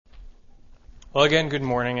Well, again, good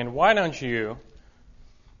morning, and why don't you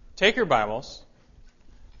take your Bibles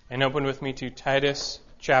and open with me to Titus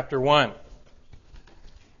chapter 1.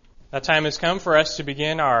 That time has come for us to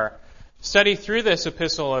begin our study through this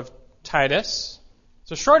epistle of Titus.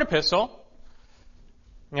 It's a short epistle,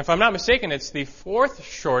 and if I'm not mistaken, it's the fourth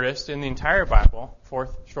shortest in the entire Bible,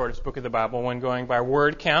 fourth shortest book of the Bible when going by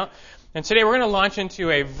word count. And today we're going to launch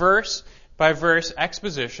into a verse-by-verse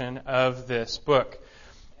exposition of this book.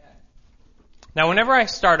 Now, whenever I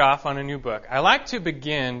start off on a new book, I like to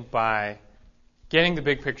begin by getting the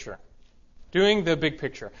big picture, doing the big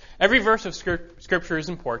picture. Every verse of Scripture is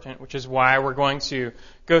important, which is why we're going to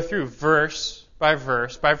go through verse by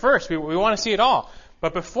verse by verse. We want to see it all.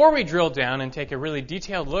 But before we drill down and take a really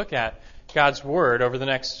detailed look at God's Word over the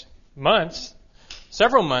next months,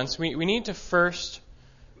 several months, we need to first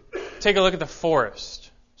take a look at the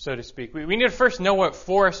forest, so to speak. We need to first know what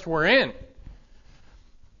forest we're in.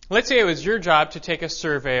 Let's say it was your job to take a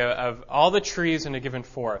survey of all the trees in a given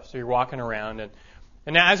forest. So you're walking around, and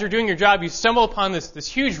now as you're doing your job, you stumble upon this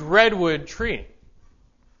huge redwood tree.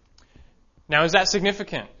 Now, is that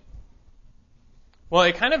significant? Well,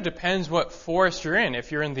 it kind of depends what forest you're in.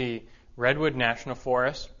 If you're in the Redwood National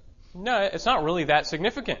Forest, no, it's not really that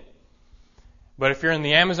significant. But if you're in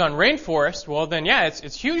the Amazon rainforest, well, then yeah,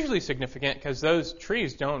 it's hugely significant because those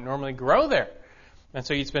trees don't normally grow there. And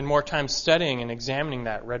so you'd spend more time studying and examining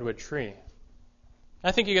that redwood tree.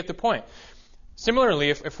 I think you get the point.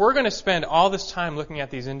 Similarly, if we're going to spend all this time looking at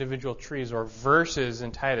these individual trees or verses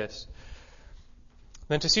in Titus,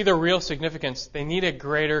 then to see the real significance, they need a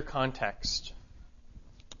greater context.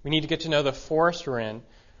 We need to get to know the forest we're in.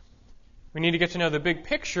 We need to get to know the big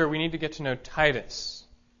picture. We need to get to know Titus.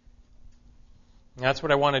 And that's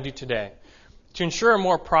what I want to do today. To ensure a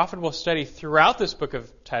more profitable study throughout this book of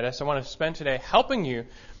Titus, I want to spend today helping you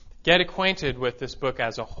get acquainted with this book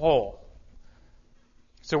as a whole.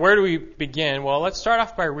 So where do we begin? Well, let's start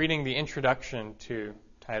off by reading the introduction to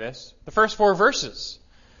Titus, the first 4 verses.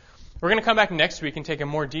 We're going to come back next week and take a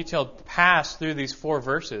more detailed pass through these 4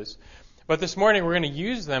 verses. But this morning we're going to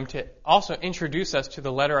use them to also introduce us to the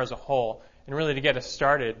letter as a whole and really to get us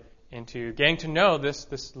started into getting to know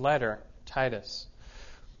this letter, Titus.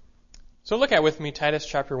 So look at with me Titus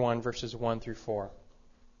chapter 1, verses 1 through 4.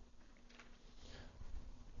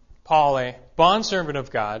 Paul, a bondservant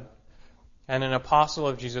of God and an apostle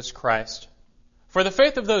of Jesus Christ, for the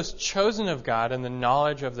faith of those chosen of God and the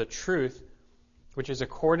knowledge of the truth, which is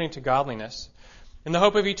according to godliness, in the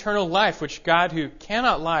hope of eternal life, which God, who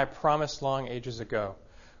cannot lie, promised long ages ago,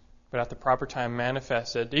 but at the proper time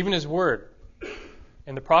manifested, even His word,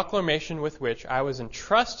 in the proclamation with which I was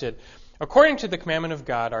entrusted, according to the commandment of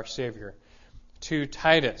God our Savior, to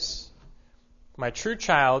Titus, my true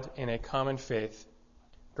child in a common faith,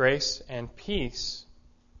 grace and peace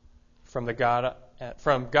from God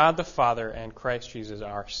the Father and Christ Jesus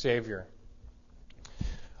our Savior.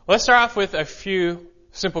 Let's start off with a few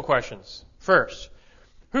simple questions. First,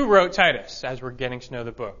 who wrote Titus as we're getting to know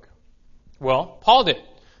the book? Well, Paul did.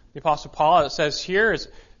 The Apostle Paul, it says here, is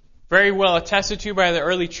very well attested to by the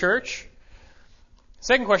early church.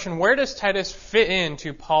 Second question, where does Titus fit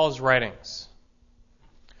into Paul's writings?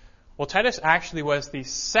 Well, Titus actually was the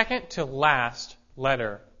second to last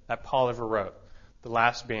letter that Paul ever wrote, the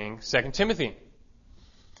last being 2 Timothy.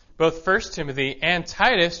 Both 1 Timothy and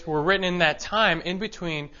Titus were written in that time in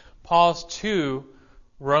between Paul's 2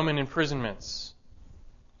 Roman imprisonments,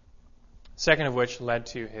 second of which led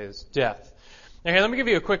to his death. Now here, let me give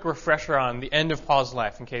you a quick refresher on the end of Paul's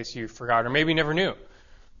life in case you forgot or maybe never knew.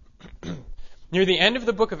 Near the end of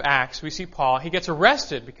the book of Acts, we see Paul. He gets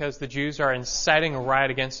arrested because the Jews are inciting a riot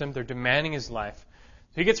against him. They're demanding his life.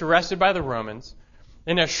 So he gets arrested by the Romans.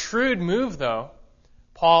 In a shrewd move, though,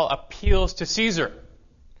 Paul appeals to Caesar.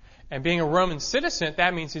 And being a Roman citizen,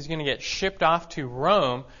 that means he's going to get shipped off to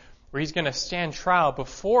Rome, where he's going to stand trial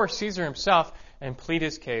before Caesar himself and plead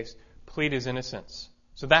his case, plead his innocence.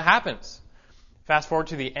 So that happens. Fast forward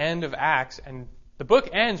to the end of Acts, and the book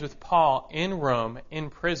ends with Paul in Rome, in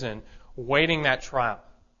prison, waiting that trial.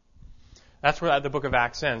 That's where the book of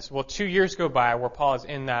Acts ends. Well, 2 years go by where Paul is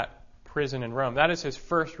in that prison in Rome. That is his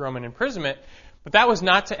first Roman imprisonment, but that was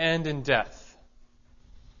not to end in death.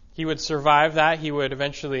 He would survive that. He would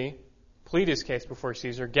eventually plead his case before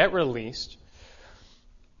Caesar, get released.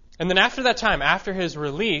 And then after that time, after his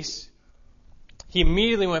release, he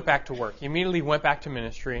immediately went back to work. He immediately went back to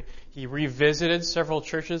ministry. He revisited several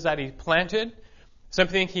churches that he planted.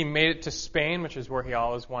 Something he made it to Spain, which is where he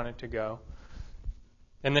always wanted to go.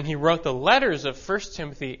 And then he wrote the letters of 1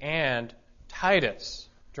 Timothy and Titus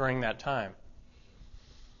during that time.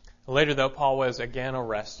 Later, though, Paul was again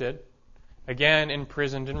arrested, again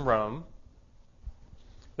imprisoned in Rome.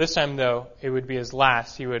 This time, though, it would be his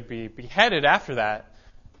last. He would be beheaded after that,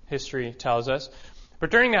 history tells us. But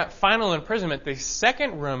during that final imprisonment, the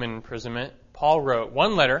second Roman imprisonment, Paul wrote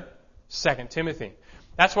one letter, 2 Timothy.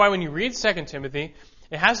 That's why when you read 2 Timothy,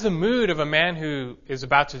 it has the mood of a man who is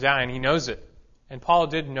about to die, and he knows it. And Paul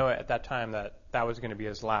did know it at that time that that was going to be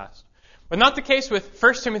his last. But not the case with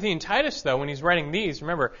 1 Timothy and Titus, though. When he's writing these,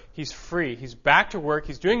 remember, he's free. He's back to work.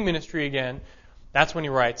 He's doing ministry again. That's when he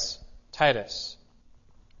writes Titus.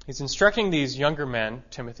 He's instructing these younger men,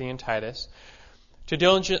 Timothy and Titus, to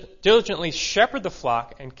diligently shepherd the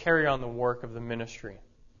flock and carry on the work of the ministry.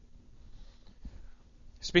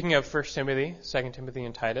 Speaking of 1 Timothy, 2 Timothy,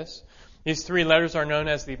 and Titus, these three letters are known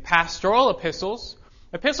as the pastoral epistles.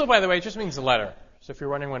 Epistle, by the way, just means a letter. So if you're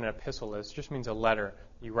wondering what an epistle is, it just means a letter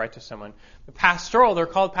you write to someone. The pastoral, they're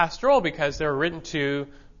called pastoral because they're written to,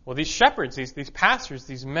 well, these shepherds, these pastors,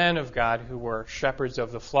 these men of God who were shepherds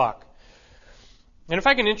of the flock. And if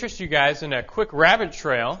I can interest you guys in a quick rabbit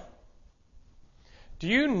trail, do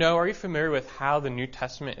you know, are you familiar with how the New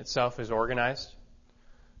Testament itself is organized?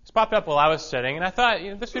 This popped up while I was studying, and I thought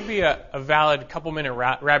this would be a valid couple-minute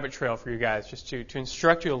rabbit trail for you guys, just to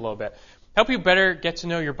instruct you a little bit. Help you better get to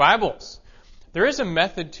know your Bibles. There is a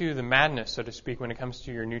method to the madness, so to speak, when it comes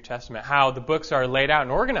to your New Testament, how the books are laid out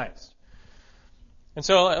and organized. And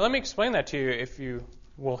so let me explain that to you if you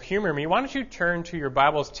will humor me. Why don't you turn to your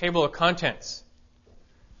Bible's table of contents?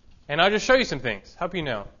 And I'll just show you some things, help you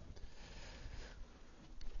know.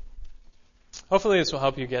 Hopefully this will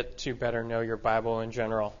help you get to better know your Bible in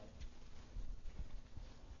general.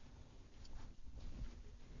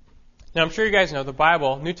 Now I'm sure you guys know the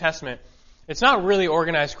Bible, New Testament, it's not really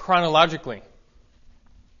organized chronologically.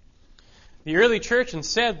 The early church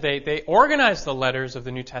instead, they organized the letters of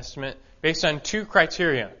the New Testament based on two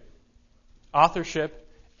criteria: authorship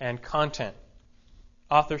and content.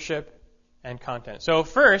 Authorship and content. So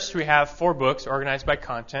first, we have 4 books organized by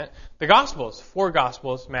content. The Gospels, 4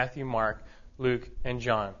 Gospels: Matthew, Mark, Luke, and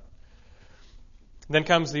John. Then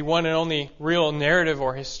comes the one and only real narrative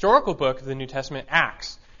or historical book of the New Testament,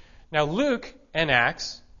 Acts. Now Luke and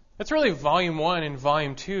Acts, that's really volume 1 and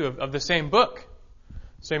volume 2 of the same book.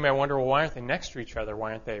 So you might wonder, well, why aren't they next to each other?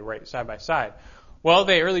 Why aren't they right side by side? Well,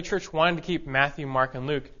 the early church wanted to keep Matthew, Mark, and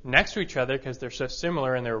Luke next to each other because they're so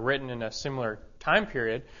similar and they're written in a similar time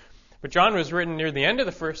period. But John was written near the end of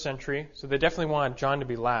the first century, so they definitely wanted John to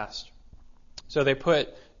be last. So they put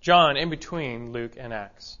John in between Luke and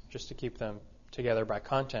Acts, just to keep them together by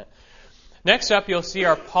content. Next up, you'll see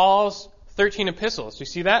are Paul's 13 epistles. Do you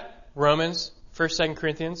see that? Romans, 1st, 2nd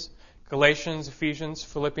Corinthians, Galatians, Ephesians,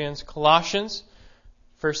 Philippians, Colossians,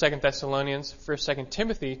 1st, 2nd Thessalonians, 1st, 2nd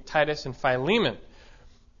Timothy, Titus, and Philemon.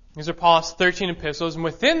 These are Paul's 13 epistles, and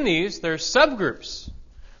within these, there are subgroups.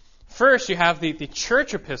 First, you have the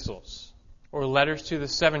church epistles, or letters to the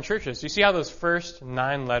 7 churches. You see how those first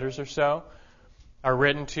 9 letters or so are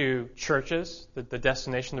written to churches, the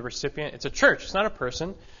destination, the recipient? It's a church, it's not a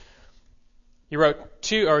person. He wrote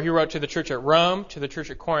to the church at Rome, to the church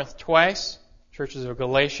at Corinth twice, churches of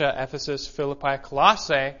Galatia, Ephesus, Philippi,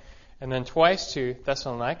 Colossae, and then twice to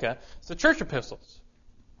Thessalonica. It's the church epistles.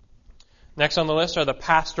 Next on the list are the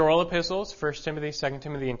pastoral epistles, 1 Timothy, 2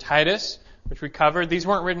 Timothy, and Titus, which we covered. These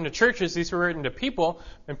weren't written to churches, these were written to people,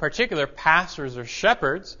 in particular pastors or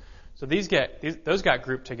shepherds. So those got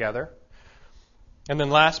grouped together. And then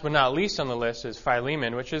last but not least on the list is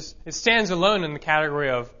Philemon, it stands alone in the category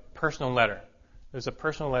of personal letter. It was a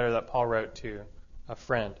personal letter that Paul wrote to a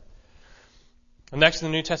friend. And next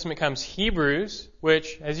in the New Testament comes Hebrews,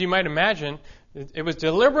 which, as you might imagine, it was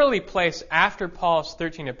deliberately placed after Paul's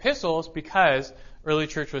 13 epistles because early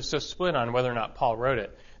church was so split on whether or not Paul wrote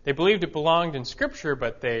it. They believed it belonged in Scripture,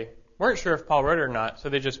 but they weren't sure if Paul wrote it or not, so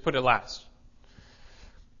they just put it last.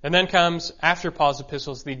 And then comes, after Paul's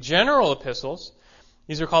epistles, the general epistles.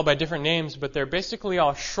 These are called by different names, but they're basically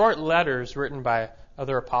all short letters written by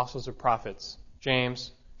other apostles or prophets.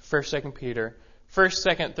 James, 1st, 2nd Peter,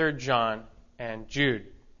 1st, 2nd, 3rd John, and Jude.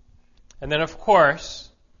 And then, of course,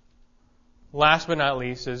 last but not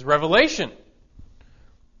least is Revelation.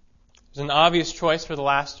 It's an obvious choice for the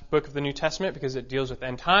last book of the New Testament because it deals with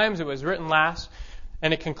end times. It was written last,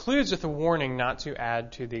 and it concludes with a warning not to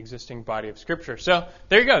add to the existing body of Scripture. So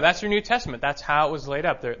there you go. That's your New Testament. That's how it was laid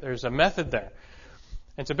up. There's a method there.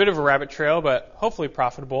 It's a bit of a rabbit trail, but hopefully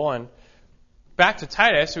profitable. And back to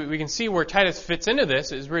Titus, we can see where Titus fits into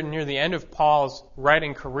this. It was written near the end of Paul's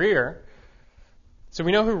writing career. So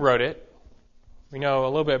we know who wrote it. We know a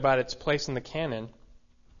little bit about its place in the canon.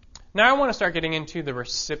 Now I want to start getting into the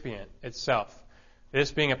recipient itself.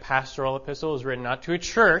 This being a pastoral epistle is written not to a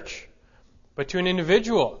church, but to an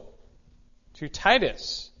individual, to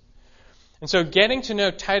Titus. And so getting to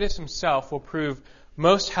know Titus himself will prove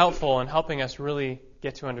most helpful in helping us really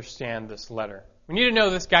get to understand this letter. We need to know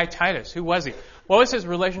this guy Titus. Who was he? What was his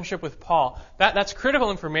relationship with Paul? That's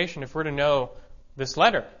critical information if we're to know this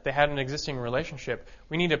letter. They had an existing relationship.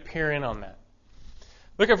 We need to peer in on that.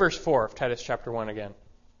 Look at verse 4 of Titus chapter 1 again.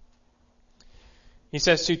 He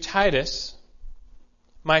says, to Titus,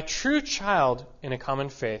 my true child in a common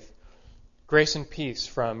faith, grace and peace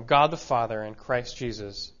from God the Father and Christ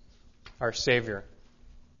Jesus, our Savior.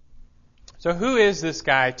 So who is this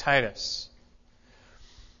guy Titus?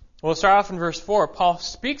 We'll start off in verse 4. Paul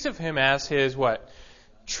speaks of him as his what?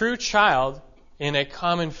 True child in a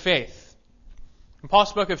common faith. And Paul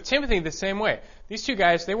spoke of Timothy the same way. These two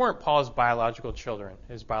guys, they weren't Paul's biological children,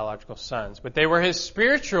 his biological sons, but they were his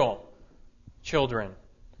spiritual children.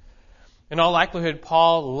 In all likelihood,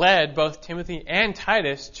 Paul led both Timothy and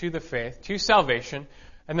Titus to the faith, to salvation,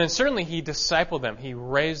 and then certainly he discipled them. He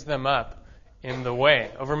raised them up in the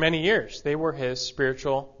way. Over many years, they were his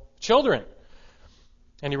spiritual children.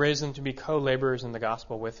 And he raised them to be co-laborers in the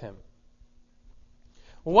gospel with him.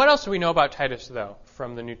 Well, what else do we know about Titus, though,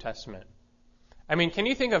 from the New Testament? I mean, can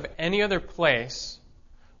you think of any other place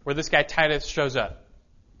where this guy Titus shows up,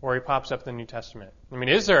 or he pops up in the New Testament? I mean,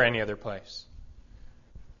 is there any other place?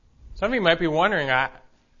 Some of you might be wondering,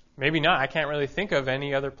 maybe not. I can't really think of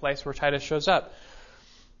any other place where Titus shows up.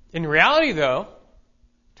 In reality, though,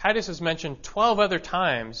 Titus is mentioned 12 other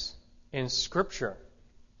times in Scripture.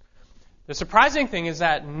 The surprising thing is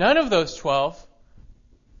that none of those 12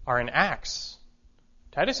 are in Acts.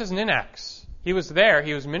 Titus isn't in Acts. He was there.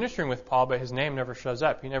 He was ministering with Paul, but his name never shows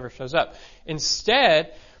up. He never shows up.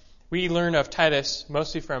 Instead, we learn of Titus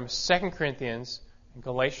mostly from 2 Corinthians and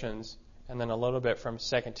Galatians, and then a little bit from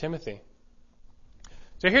 2 Timothy.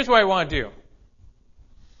 So here's what I want to do.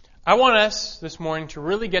 I want us this morning to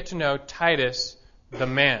really get to know Titus, the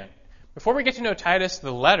man. Before we get to know Titus,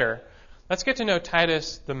 the letter, let's get to know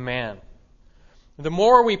Titus, the man. The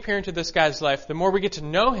more we peer into this guy's life, the more we get to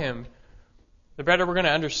know him, the better we're going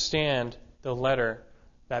to understand the letter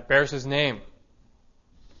that bears his name.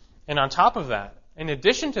 And on top of that, in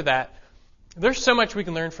addition to that, there's so much we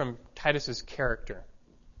can learn from Titus's character.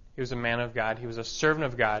 He was a man of God. He was a servant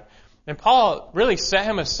of God. And Paul really set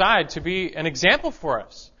him aside to be an example for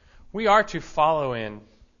us. We are to follow in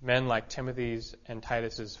men like Timothy's and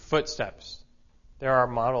Titus's footsteps. They're our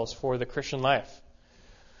models for the Christian life.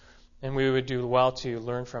 And we would do well to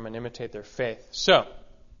learn from and imitate their faith. So,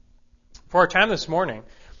 for our time this morning,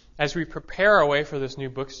 as we prepare our way for this new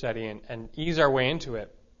book study and ease our way into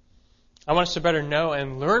it, I want us to better know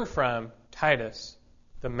and learn from Titus,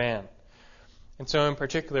 the man. And so in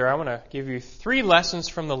particular, I want to give you 3 lessons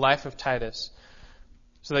from the life of Titus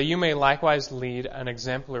so that you may likewise lead an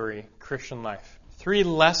exemplary Christian life. 3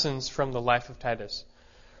 lessons from the life of Titus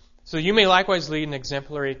so you may likewise lead an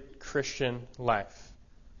exemplary Christian life.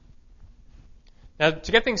 Now,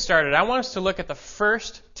 to get things started, I want us to look at the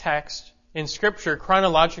first text in Scripture,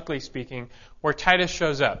 chronologically speaking, where Titus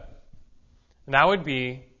shows up. And that would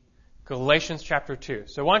be Galatians chapter 2.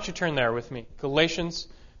 So why don't you turn there with me? Galatians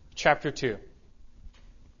chapter 2.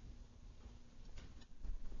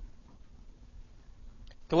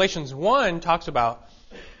 Galatians 1 talks about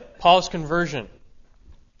Paul's conversion.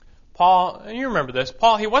 Paul, and you remember this,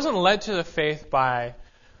 Paul, he wasn't led to the faith by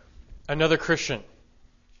another Christian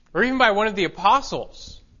or even by one of the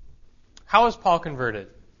apostles. How was Paul converted?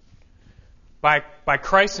 By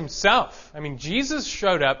Christ himself. I mean, Jesus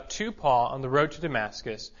showed up to Paul on the road to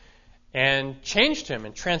Damascus and changed him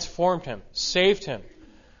and transformed him, saved him.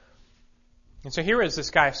 And so here is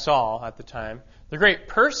this guy Saul at the time, the great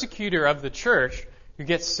persecutor of the church, who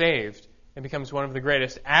gets saved and becomes one of the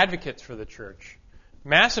greatest advocates for the church.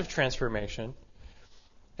 Massive transformation.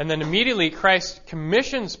 And then immediately Christ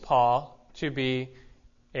commissions Paul to be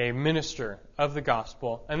a minister of the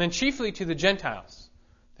gospel, and then chiefly to the Gentiles.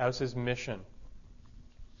 That was his mission.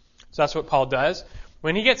 So that's what Paul does.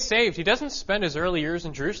 When he gets saved, he doesn't spend his early years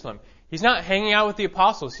in Jerusalem. He's not hanging out with the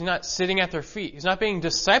apostles. He's not sitting at their feet. He's not being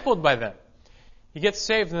discipled by them. He gets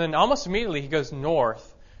saved, and then almost immediately he goes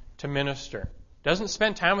north to minister. Doesn't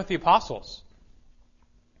spend time with the apostles.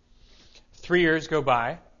 3 years go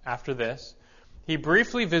by after this. He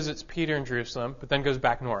briefly visits Peter in Jerusalem, but then goes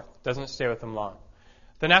back north. Doesn't stay with them long.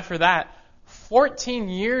 Then after that, 14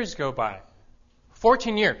 years go by.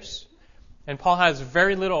 14 years. And Paul has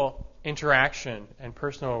very little interaction and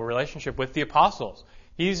personal relationship with the apostles.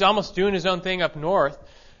 He's almost doing his own thing up north.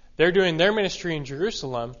 They're doing their ministry in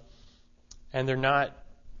Jerusalem, and they're not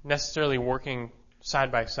necessarily working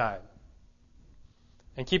side by side.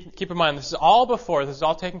 And keep in mind, this is all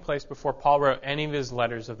taking place before Paul wrote any of his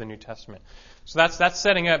letters of the New Testament. So that's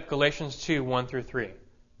setting up Galatians 2, 1 through 3.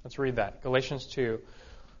 Let's read that. Galatians 2,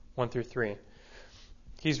 1 through 3.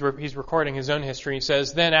 He's recording his own history. He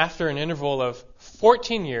says, "Then after an interval of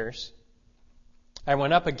 14 years, I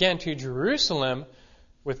went up again to Jerusalem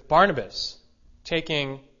with Barnabas,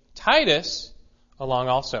 taking Titus along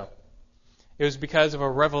also. It was because of a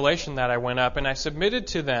revelation that I went up, and I submitted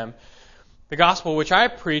to them the gospel which I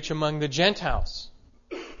preach among the Gentiles.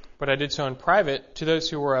 But I did so in private to those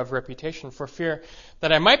who were of reputation, for fear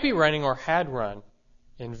that I might be running or had run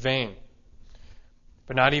in vain.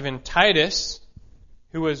 But not even Titus,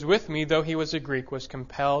 who was with me, though he was a Greek, was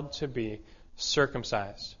compelled to be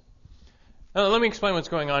circumcised." Now, let me explain what's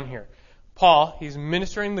going on here. Paul, he's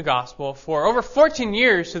ministering the gospel for over 14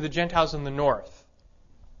 years to the Gentiles in the north.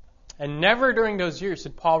 And never during those years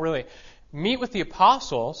did Paul really meet with the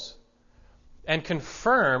apostles and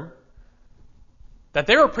confirm that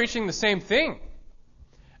they were preaching the same thing.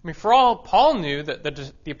 I mean, for all Paul knew, that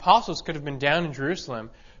the apostles could have been down in Jerusalem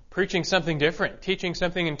preaching something different, teaching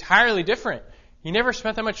something entirely different. He never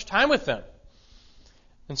spent that much time with them.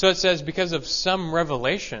 And so it says, because of some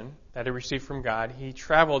revelation that he received from God, he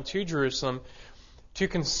traveled to Jerusalem to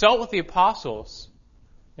consult with the apostles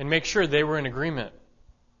and make sure they were in agreement.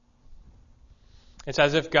 It's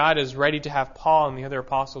as if God is ready to have Paul and the other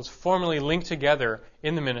apostles formally linked together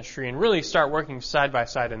in the ministry and really start working side by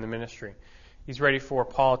side in the ministry. He's ready for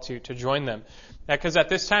Paul to join them. Because at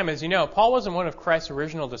this time, as you know, Paul wasn't one of Christ's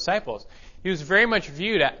original disciples. He was very much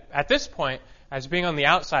viewed at this point as being on the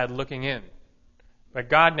outside looking in. But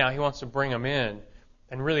God now, he wants to bring him in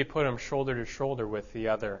and really put him shoulder to shoulder with the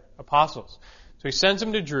other apostles. So he sends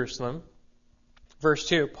him to Jerusalem. Verse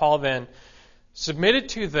 2, Paul then submitted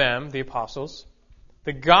to them, the apostles,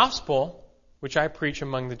 the gospel which I preach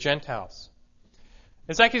among the Gentiles.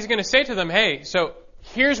 It's like he's going to say to them, hey, so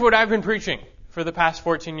here's what I've been preaching for the past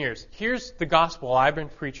 14 years. Here's the gospel I've been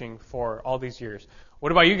preaching for all these years.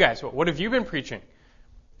 What about you guys? What have you been preaching?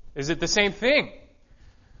 Is it the same thing?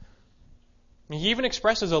 He even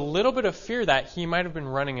expresses a little bit of fear that he might have been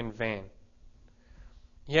running in vain.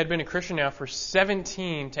 He had been a Christian now for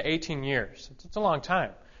 17 to 18 years. It's a long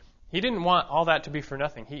time. He didn't want all that to be for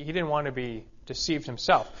nothing. He didn't want to be deceived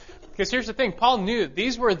himself. Because here's the thing. Paul knew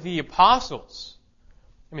these were the apostles.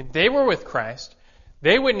 I mean, they were with Christ.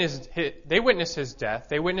 They witnessed his death.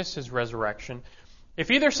 They witnessed his resurrection. If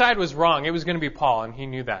either side was wrong, it was going to be Paul, and he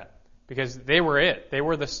knew that. Because they were it. They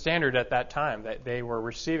were the standard at that time. That they were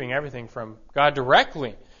receiving everything from God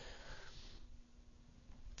directly.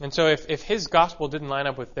 And so if his gospel didn't line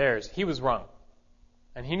up with theirs, he was wrong.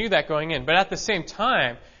 And he knew that going in. But at the same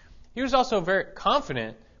time, he was also very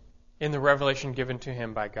confident in the revelation given to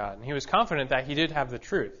him by God. And he was confident that he did have the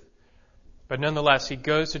truth. But nonetheless, he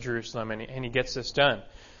goes to Jerusalem and he gets this done.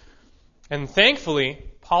 And thankfully,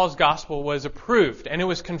 Paul's gospel was approved. And it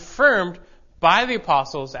was confirmed by the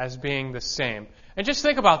apostles as being the same. And just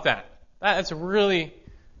think about that. That's really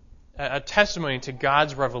a testimony to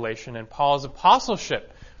God's revelation and Paul's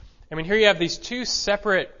apostleship. I mean, here you have these two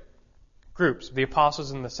separate groups, the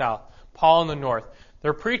apostles in the south, Paul in the north.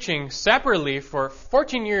 They're preaching separately for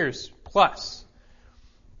 14 years plus.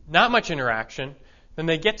 Not much interaction. Then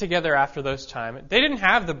they get together after those time. They didn't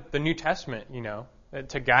have the New Testament,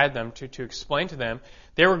 to guide them, to explain to them.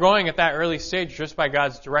 They were going at that early stage just by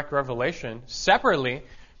God's direct revelation. Separately,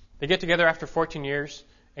 they get together after 14 years,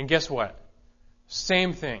 and guess what?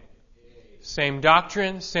 Same thing. Same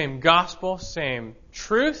doctrine, same gospel, same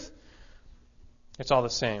truth. It's all the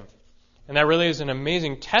same. And that really is an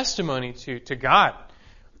amazing testimony to God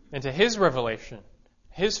and to His revelation,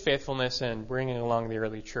 His faithfulness in bringing along the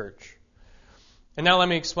early church. And now let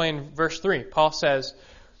me explain verse 3. Paul says,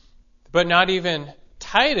 "But not even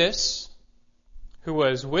Titus, who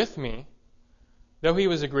was with me, though he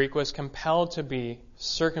was a Greek, was compelled to be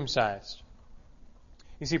circumcised."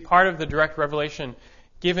 You see, part of the direct revelation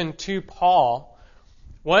given to Paul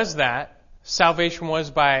was that salvation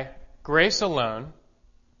was by grace alone,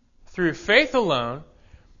 through faith alone,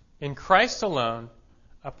 in Christ alone,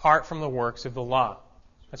 apart from the works of the law.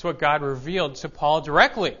 That's what God revealed to Paul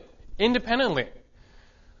directly, independently.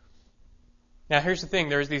 Now, here's the thing.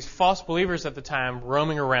 There's these false believers at the time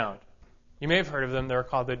roaming around. You may have heard of them. They were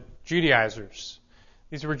called the Judaizers.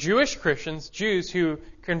 These were Jewish Christians, Jews who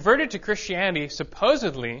converted to Christianity,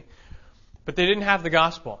 supposedly, but they didn't have the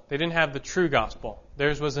gospel. They didn't have the true gospel.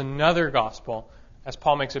 Theirs was another gospel, as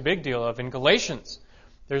Paul makes a big deal of in Galatians.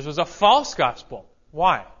 Theirs was a false gospel.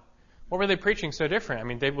 Why? What were they preaching so different? I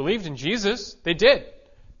mean, they believed in Jesus. They did.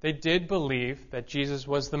 They did believe that Jesus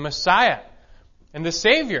was the Messiah and the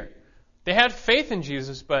Savior. They had faith in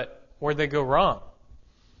Jesus, but where'd they go wrong?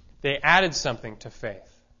 They added something to faith.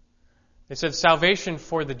 They said salvation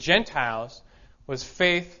for the Gentiles was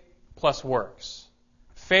faith plus works.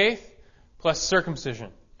 Faith plus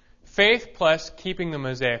circumcision. Faith plus keeping the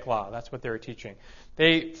Mosaic law. That's what they were teaching.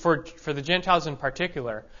 For the Gentiles in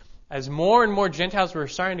particular, as more and more Gentiles were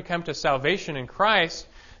starting to come to salvation in Christ,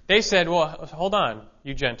 they said, well, hold on,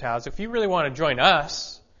 you Gentiles. If you really want to join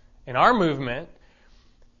us in our movement,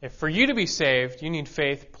 if for you to be saved, you need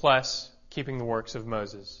faith plus keeping the works of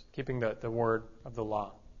Moses, keeping the word of the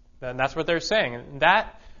law. And that's what they're saying. And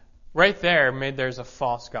that right there made theirs a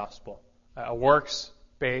false gospel, a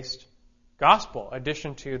works-based gospel,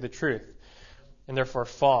 addition to the truth, and therefore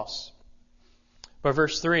false. But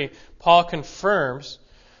verse 3, Paul confirms,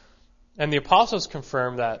 and the apostles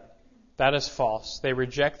confirm that that is false. They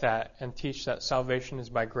reject that and teach that salvation is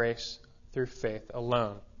by grace through faith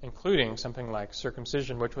alone, including something like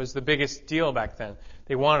circumcision, which was the biggest deal back then.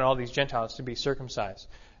 They wanted all these Gentiles to be circumcised.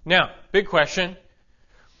 Now, big question.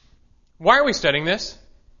 Why are we studying this?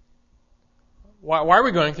 Why are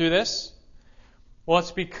we going through this? Well,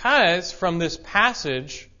 it's because from this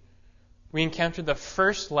passage, we encountered the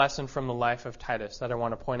first lesson from the life of Titus that I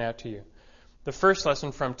want to point out to you. The first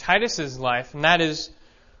lesson from Titus's life, and that is,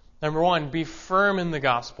 number one, be firm in the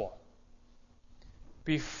gospel.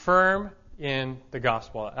 Be firm in the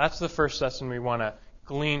gospel. That's the first lesson we want to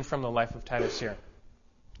glean from the life of Titus here.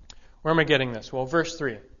 Where am I getting this? Well, verse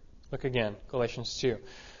 3. Look again, Galatians 2.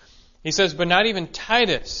 He says, but not even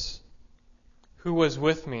Titus, who was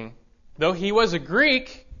with me, though he was a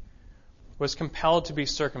Greek, was compelled to be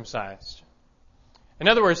circumcised. In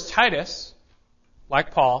other words, Titus,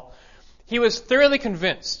 like Paul, he was thoroughly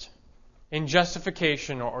convinced in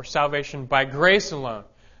justification or salvation by grace alone,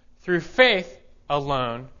 through faith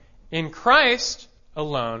alone, in Christ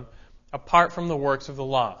alone, apart from the works of the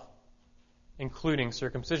law, including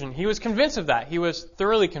circumcision. He was convinced of that. He was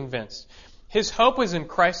thoroughly convinced. His hope was in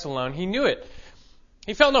Christ alone. He knew it.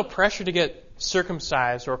 He felt no pressure to get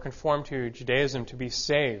circumcised or conform to Judaism to be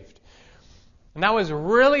saved. And that was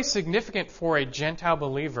really significant for a Gentile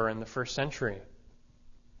believer in the first century.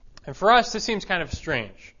 And for us, this seems kind of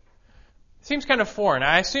strange. It seems kind of foreign.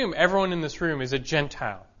 I assume everyone in this room is a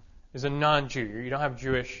Gentile, is a non-Jew. You don't have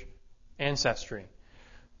Jewish ancestry.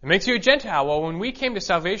 It makes you a Gentile. Well, when we came to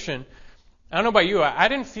salvation, I don't know about you, I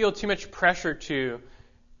didn't feel too much pressure to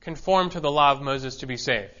conform to the law of Moses to be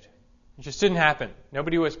saved. It just didn't happen.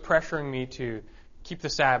 Nobody was pressuring me to keep the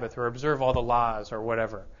Sabbath or observe all the laws or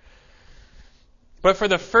whatever. But for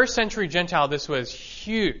the first century Gentile, this was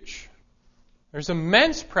huge. There's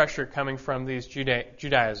immense pressure coming from these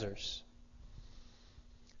Judaizers.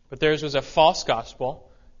 But theirs was a false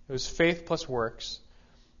gospel. It was faith plus works.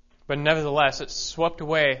 But nevertheless, it swept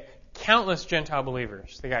away countless Gentile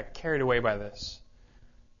believers. They got carried away by this.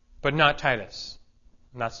 But not Titus.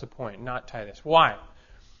 And that's the point, not Titus. Why?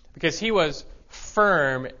 Because he was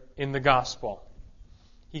firm in the gospel.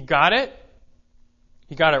 He got it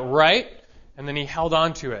right, and then he held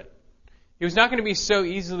on to it. He was not going to be so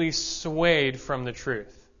easily swayed from the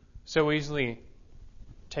truth, so easily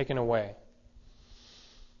taken away.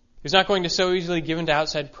 He's not going to so easily give in to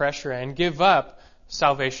outside pressure and give up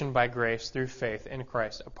salvation by grace through faith in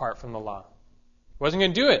Christ apart from the law. He wasn't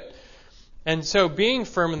going to do it. And so being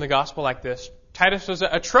firm in the gospel like this, Titus was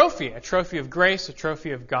a trophy of grace, a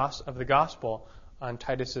trophy of the gospel on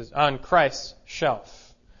Christ's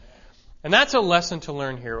shelf. And that's a lesson to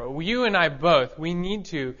learn here. You and I both, we need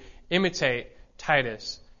to imitate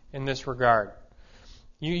Titus in this regard.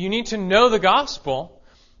 You need to know the gospel,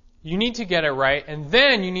 you need to get it right, and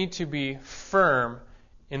then you need to be firm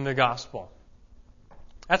in the gospel.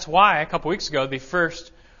 That's why a couple weeks ago, the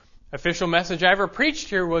first official message I ever preached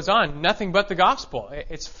here was on nothing but the gospel.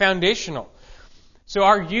 It's foundational. So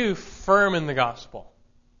are you firm in the gospel?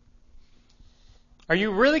 Are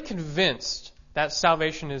you really convinced that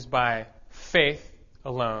salvation is by faith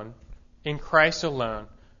alone, in Christ alone,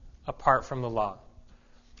 apart from the law?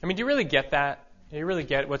 I mean, do you really get that? Do you really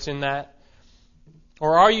get what's in that?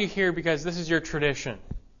 Or are you here because this is your tradition?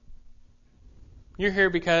 You're here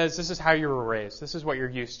because this is how you were raised. This is what you're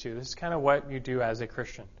used to. This is kind of what you do as a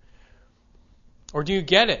Christian. Or do you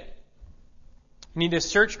get it? You need to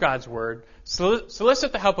search God's Word,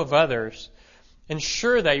 solicit the help of others,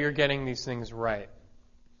 ensure that you're getting these things right.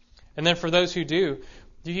 And then for those who do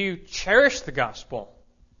you cherish the gospel,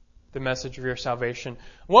 the message of your salvation?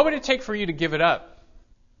 What would it take for you to give it up?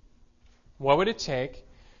 What would it take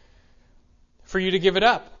for you to give it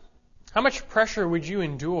up? How much pressure would you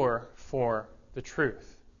endure for the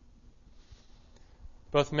truth?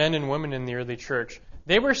 Both men and women in the early church,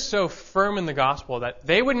 They were so firm in the gospel that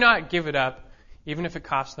they would not give it up even if it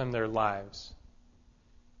cost them their lives.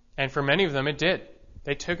 And for many of them, it did.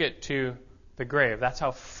 They took it to the grave. That's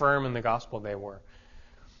how firm in the gospel they were.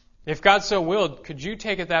 If God so willed, could you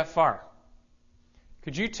take it that far?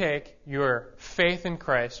 Could you take your faith in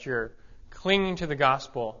Christ, your clinging to the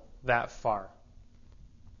gospel that far?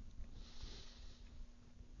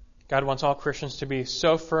 God wants all Christians to be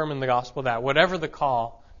so firm in the gospel that whatever the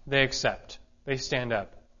call, they accept. They stand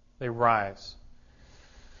up. They rise.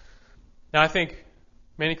 Now, I think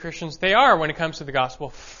many Christians, they are, when it comes to the gospel,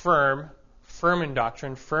 firm in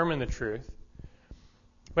doctrine, firm in the truth.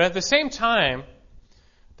 But at the same time,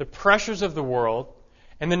 the pressures of the world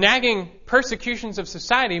and the nagging persecutions of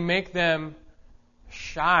society make them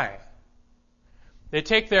shy. They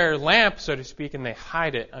take their lamp, so to speak, and they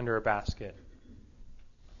hide it under a basket.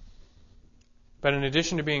 But in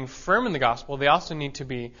addition to being firm in the gospel, they also need to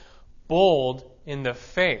be bold in the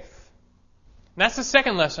faith. And that's the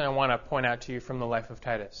second lesson I want to point out to you from the life of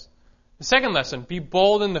Titus. The second lesson, be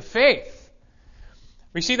bold in the faith.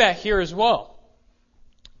 We see that here as well.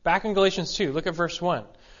 Back in Galatians 2, look at verse 1.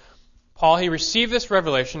 Paul, he received this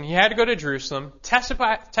revelation. He had to go to Jerusalem,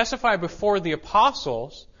 testify before the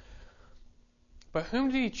apostles. But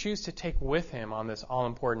whom did he choose to take with him on this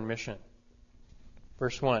all-important mission?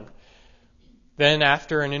 Verse 1. Then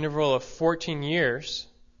after an interval of 14 years,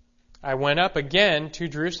 I went up again to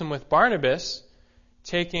Jerusalem with Barnabas,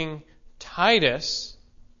 taking Titus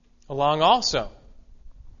along also.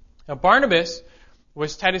 Now Barnabas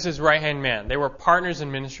was Titus's right-hand man. They were partners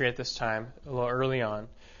in ministry at this time, a little early on.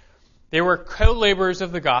 They were co-laborers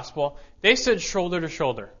of the gospel. They stood shoulder to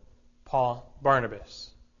shoulder, Paul, Barnabas,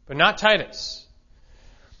 but not Titus.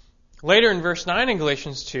 Later in verse 9 in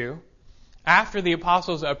Galatians 2, after the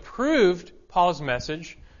apostles approved Paul's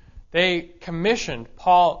message, they commissioned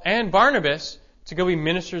Paul and Barnabas to go be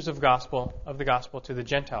ministers of the gospel to the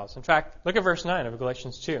Gentiles. In fact, look at verse 9 of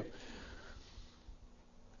Galatians 2.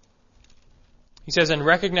 He says, "And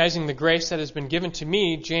recognizing the grace that has been given to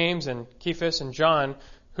me, James and Cephas and John,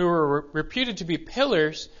 who were reputed to be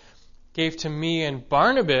pillars, gave to me and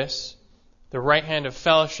Barnabas the right hand of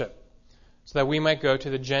fellowship, so that we might go to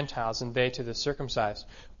the Gentiles and they to the circumcised."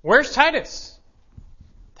 Where's Titus?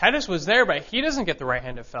 Titus was there, but he doesn't get the right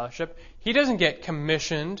hand of fellowship. He doesn't get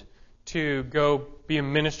commissioned to go be a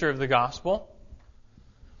minister of the gospel.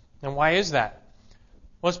 And why is that?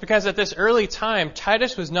 Well, it's because at this early time,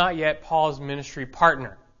 Titus was not yet Paul's ministry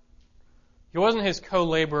partner. He wasn't his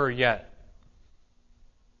co-laborer yet.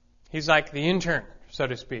 He's like the intern, so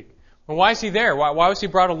to speak. Well, why is he there? Why was he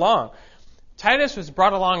brought along? Titus was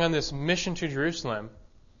brought along on this mission to Jerusalem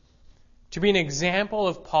to be an example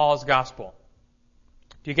of Paul's gospel.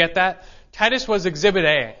 Do you get that? Titus was Exhibit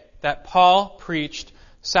A, that Paul preached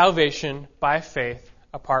salvation by faith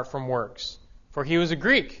apart from works. For he was a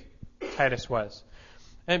Greek, Titus was.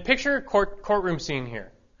 And picture a courtroom scene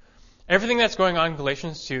here. Everything that's going on in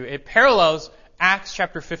Galatians 2, it parallels Acts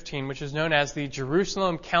chapter 15, which is known as the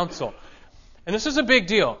Jerusalem Council. And this is a big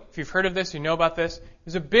deal. If you've heard of this, you know about this. It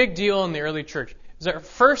was a big deal in the early church. It was our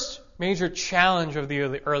first major challenge of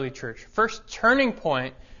the early church. First turning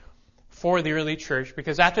point for the early church,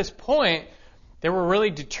 because at this point, they were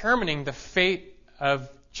really determining the fate of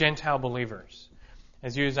Gentile believers.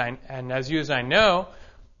 As you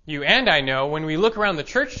and I know, when we look around the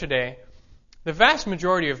church today, the vast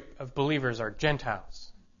majority of believers are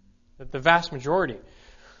Gentiles. The vast majority.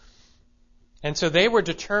 And so they were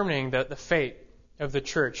determining the fate of the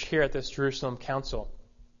church here at this Jerusalem council.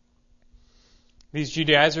 These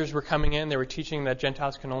Judaizers were coming in. They were teaching that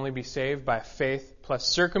Gentiles can only be saved by faith plus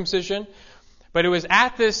circumcision. But it was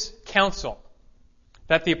at this council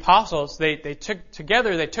that the apostles, they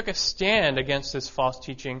took a stand against this false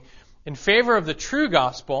teaching in favor of the true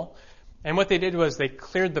gospel. And what they did was they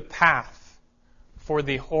cleared the path for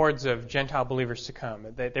the hordes of Gentile believers to come.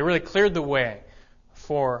 They really cleared the way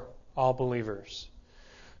for all believers.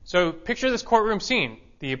 So picture this courtroom scene.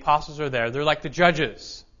 The apostles are there. They're like the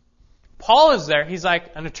judges. Paul is there. He's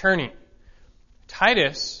like an attorney.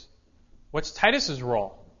 Titus, what's Titus's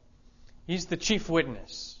role? He's the chief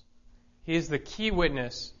witness. He is the key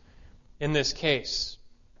witness in this case.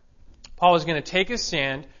 Paul is going to take his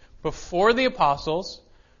stand before the apostles,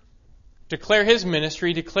 declare his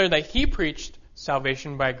ministry, declare that he preached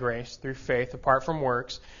salvation by grace through faith apart from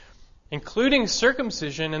works, including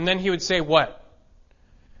circumcision, and then he would say what?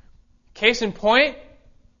 Case in point,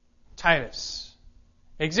 Titus.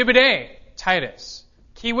 Exhibit A, Titus.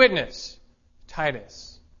 Key witness,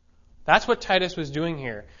 Titus. That's what Titus was doing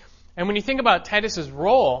here. And when you think about Titus's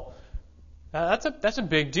role, That's a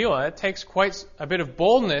big deal. It takes quite a bit of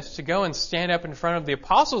boldness to go and stand up in front of the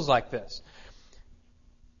apostles like this.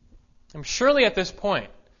 And surely at this point,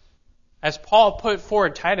 as Paul put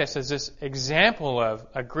forward Titus as this example of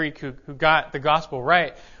a Greek who got the gospel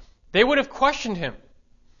right, they would have questioned him.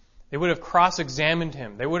 They would have cross-examined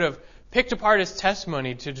him. They would have picked apart his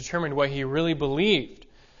testimony to determine what he really believed.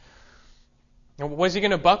 And was he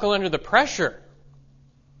going to buckle under the pressure?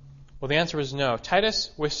 Well, the answer was no. Titus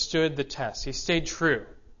withstood the test. He stayed true.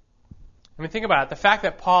 I mean, think about it. The fact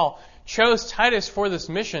that Paul chose Titus for this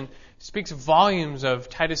mission speaks volumes of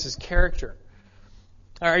Titus's character.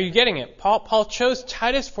 Are you getting it? Paul chose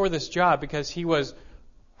Titus for this job because he was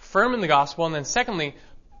firm in the gospel, and then secondly,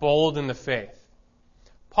 bold in the faith.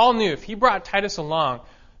 Paul knew if he brought Titus along,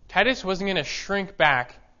 Titus wasn't going to shrink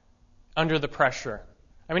back under the pressure.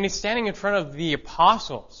 I mean, he's standing in front of the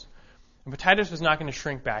apostles. But Titus was not going to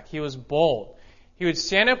shrink back. He was bold. He would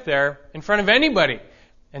stand up there in front of anybody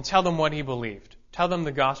and tell them what he believed. Tell them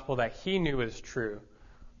the gospel that he knew was true,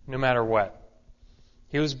 no matter what.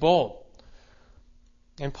 He was bold.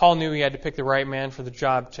 And Paul knew he had to pick the right man for the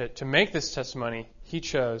job to make this testimony. He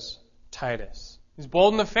chose Titus. He was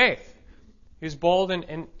bold in the faith. He was bold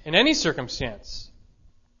in any circumstance.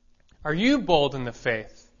 Are you bold in the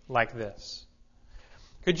faith like this?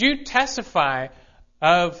 Could you testify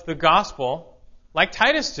of the gospel like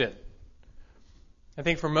Titus did? I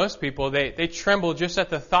think for most people, they tremble just at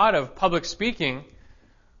the thought of public speaking,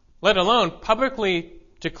 let alone publicly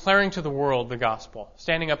declaring to the world the gospel,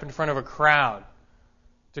 standing up in front of a crowd,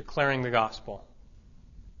 declaring the gospel.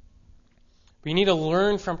 But you need to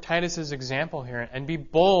learn from Titus's example here and be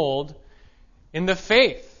bold in the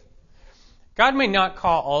faith. God may not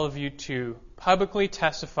call all of you to publicly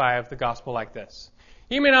testify of the gospel like this.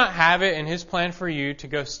 He may not have it in his plan for you to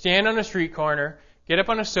go stand on a street corner, get up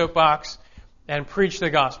on a soapbox, and preach the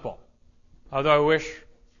gospel. Although I wish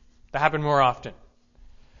that happened more often.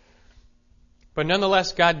 But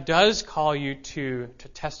nonetheless, God does call you to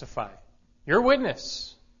testify. You're a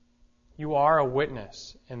witness. You are a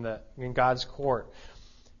witness in God's court.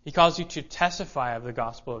 He calls you to testify of the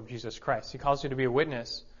gospel of Jesus Christ. He calls you to be a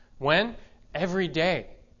witness. When? Every day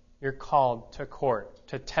you're called to court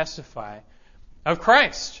to testify of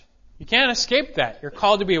Christ. You can't escape that. You're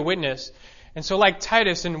called to be a witness. And so like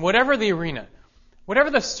Titus, in whatever the arena, whatever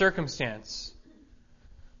the circumstance,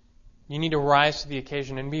 you need to rise to the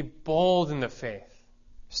occasion and be bold in the faith.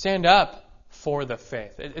 Stand up for the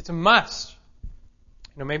faith. It's a must.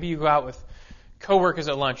 Maybe you go out with coworkers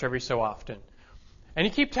at lunch every so often. And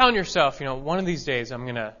you keep telling yourself, one of these days I'm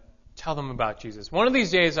going to tell them about Jesus. One of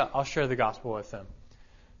these days I'll share the gospel with them.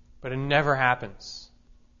 But it never happens.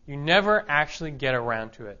 You never actually get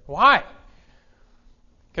around to it. Why?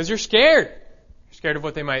 Because you're scared. You're scared of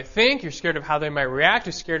what they might think. You're scared of how they might react.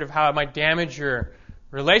 You're scared of how it might damage your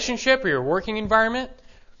relationship or your working environment.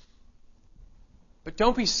 But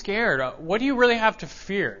don't be scared. What do you really have to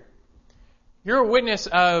fear? You're a witness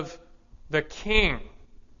of the King.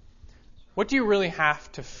 What do you really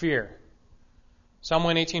have to fear? Psalm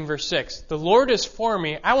 118, verse 6. The Lord is for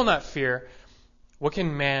me. I will not fear. What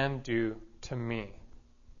can man do to me?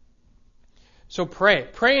 So pray.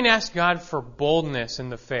 Pray and ask God for boldness in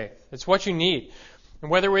the faith. It's what you need. And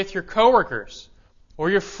whether with your coworkers or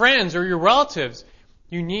your friends or your relatives,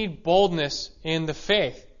 you need boldness in the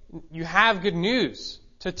faith. You have good news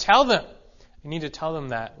to tell them. You need to tell them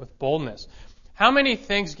that with boldness. How many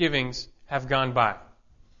Thanksgivings have gone by?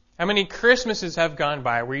 How many Christmases have gone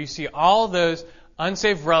by where you see all those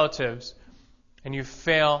unsaved relatives and you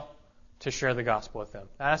fail to share the gospel with them?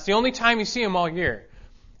 That's the only time you see them all year.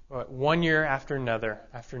 But one year after another,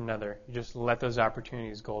 you just let those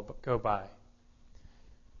opportunities go by.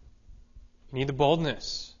 You need the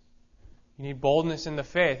boldness. You need boldness in the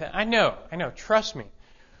faith. I know, trust me.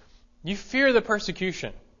 You fear the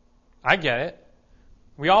persecution. I get it.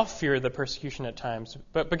 We all fear the persecution at times.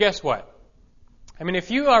 But guess what? I mean,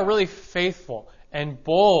 if you are really faithful and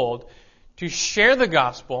bold to share the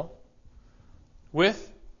gospel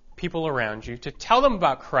with people around you, to tell them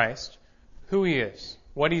about Christ, who He is,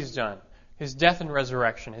 what He's done, His death and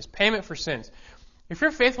resurrection, His payment for sins. If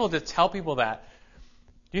you're faithful to tell people that,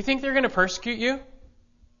 do you think they're going to persecute you?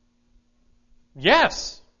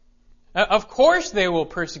 Yes. Of course they will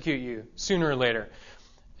persecute you sooner or later.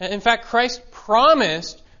 In fact, Christ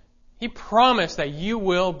promised, He promised that you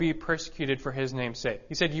will be persecuted for His name's sake.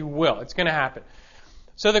 He said you will. It's going to happen.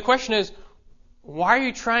 So the question is, why are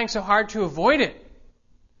you trying so hard to avoid it?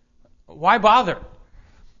 Why bother?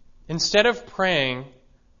 Instead of praying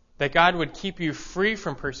that God would keep you free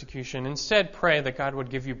from persecution, instead pray that God would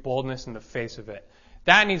give you boldness in the face of it.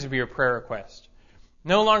 That needs to be your prayer request.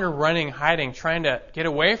 No longer running, hiding, trying to get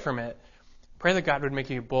away from it. Pray that God would make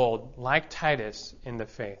you bold, like Titus, in the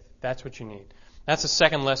faith. That's what you need. That's the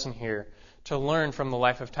second lesson here, to learn from the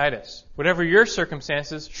life of Titus. Whatever your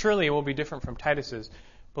circumstances, surely it will be different from Titus's.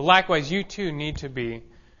 But likewise, you too need to be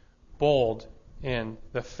bold in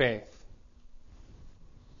the faith.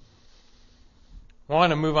 I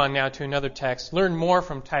want to move on now to another text. Learn more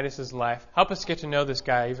from Titus's life. Help us get to know this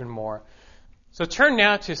guy even more. So turn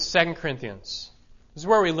now to 2 Corinthians. This is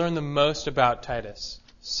where we learn the most about Titus.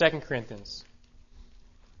 2 Corinthians.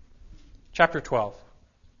 Chapter 12.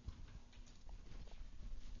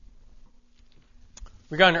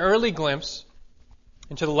 We got an early glimpse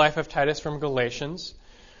into the life of Titus from Galatians.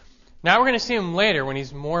 Now we're going to see him later when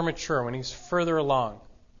he's more mature, when he's further along.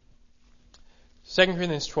 2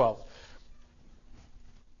 Corinthians 12.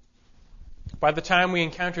 By the time we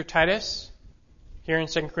encounter Titus here in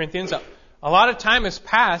 2 Corinthians, a lot of time has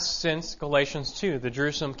passed since Galatians 2, the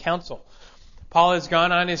Jerusalem Council. Paul has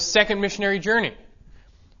gone on his second missionary journey,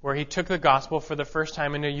 where he took the gospel for the first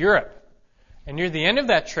time into Europe. And near the end of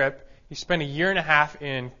that trip, he spent 1.5 years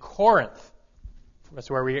in Corinth.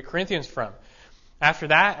 That's where we get Corinthians from. After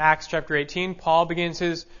that, Acts chapter 18, Paul begins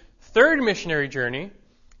his third missionary journey.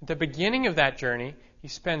 At the beginning of that journey, he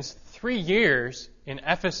spends 3 years in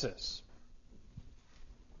Ephesus.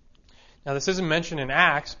 Now, this isn't mentioned in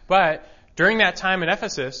Acts, but during that time in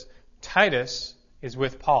Ephesus, Titus is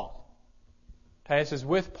with Paul. Titus is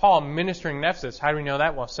with Paul ministering in Ephesus. How do we know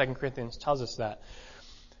that? Well, 2 Corinthians tells us that.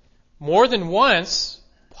 More than once,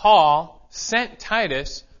 Paul sent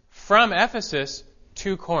Titus from Ephesus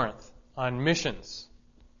to Corinth on missions,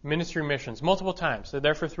 ministry missions, multiple times. They're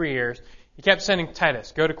there for 3 years. He kept sending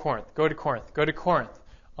Titus, go to Corinth, go to Corinth, go to Corinth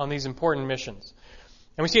on these important missions.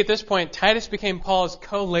 And we see at this point, Titus became Paul's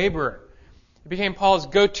co-laborer. He became Paul's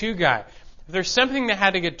go-to guy. If there's something that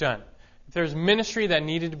had to get done, if there's ministry that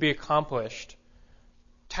needed to be accomplished,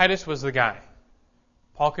 Titus was the guy.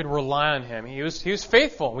 Paul could rely on him. He was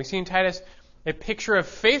faithful. We see in Titus a picture of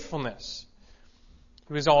faithfulness.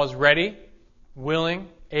 He was always ready, willing,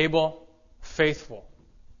 able, faithful.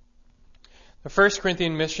 The first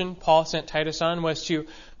Corinthian mission Paul sent Titus on was to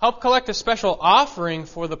help collect a special offering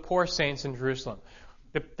for the poor saints in Jerusalem.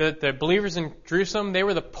 The believers in Jerusalem, they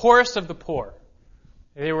were the poorest of the poor.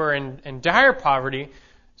 They were in dire poverty.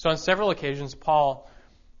 So on several occasions, Paul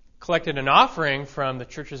collected an offering from the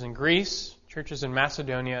churches in Greece, churches in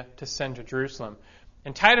Macedonia, to send to Jerusalem.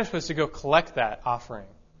 And Titus was to go collect that offering.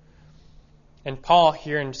 And Paul,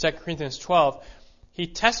 here in 2 Corinthians 12, he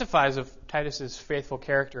testifies of Titus's faithful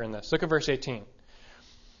character in this. Look at verse 18.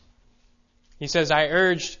 He says, I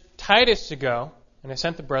urged Titus to go, and I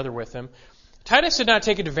sent the brother with him. Titus did not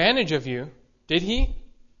take advantage of you, did he?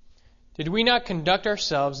 Did we not conduct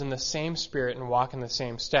ourselves in the same spirit and walk in the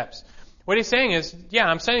same steps? What he's saying is, yeah,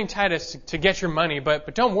 I'm sending Titus to get your money,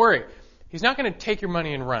 but don't worry. He's not going to take your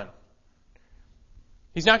money and run.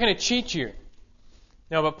 He's not going to cheat you.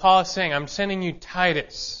 No, but Paul is saying, I'm sending you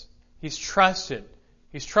Titus. He's trusted.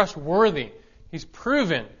 He's trustworthy. He's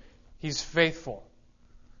proven. He's faithful.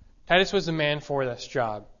 Titus was the man for this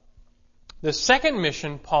job. The second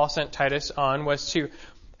mission Paul sent Titus on was to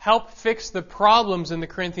help fix the problems in the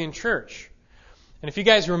Corinthian church. And if you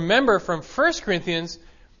guys remember from 1 Corinthians,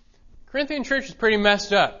 Corinthian church is pretty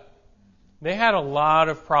messed up. They had a lot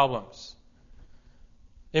of problems.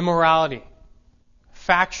 Immorality,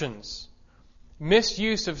 factions,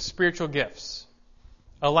 misuse of spiritual gifts,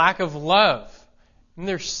 a lack of love. And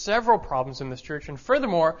there's several problems in this church. And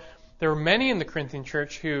furthermore, there were many in the Corinthian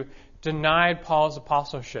church who denied Paul's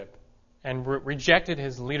apostleship and rejected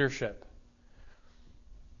his leadership.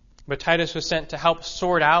 But Titus was sent to help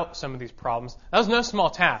sort out some of these problems. That was no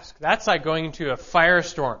small task. That's like going into a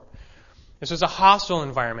firestorm. This was a hostile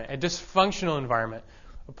environment, a dysfunctional environment.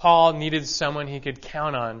 But Paul needed someone he could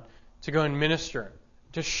count on to go and minister,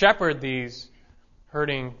 to shepherd these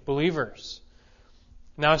hurting believers.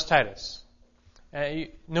 And that was Titus.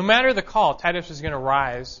 No matter the call, Titus was going to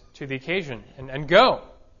rise to the occasion and go.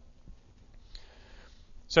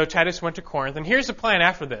 So Titus went to Corinth. And here's the plan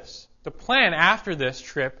after this. The plan after this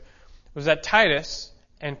trip was that Titus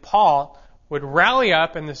and Paul would rally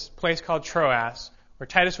up in this place called Troas, where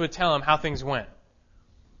Titus would tell him how things went.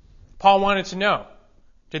 Paul wanted to know,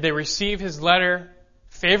 did they receive his letter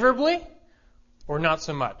favorably or not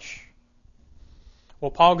so much?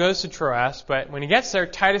 Well, Paul goes to Troas, but when he gets there,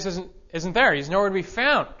 Titus isn't there. He's nowhere to be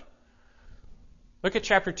found. Look at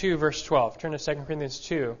chapter 2, verse 12. Turn to 2 Corinthians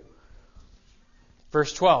 2,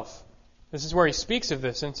 verse 12. This is where he speaks of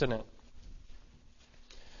this incident.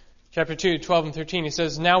 Chapter 2, 12 and 13, he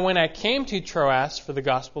says, Now when I came to Troas for the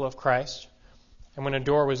gospel of Christ, and when a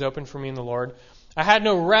door was opened for me in the Lord, I had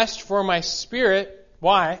no rest for my spirit.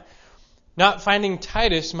 Why? Not finding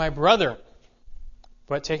Titus, my brother.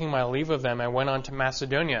 But taking my leave of them, I went on to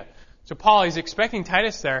Macedonia. So Paul, he's expecting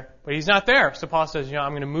Titus there, but he's not there. So Paul says,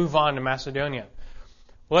 I'm going to move on to Macedonia.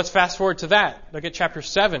 Well, let's fast forward to that. Look at chapter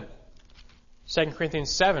 7. 2 Corinthians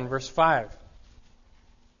 7, verse 5.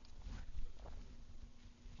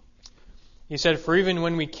 He said, for even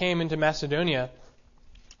when we came into Macedonia,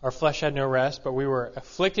 our flesh had no rest, but we were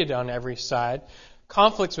afflicted on every side,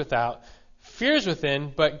 conflicts without, fears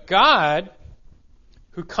within, but God,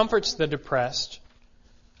 who comforts the depressed,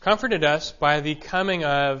 comforted us by the coming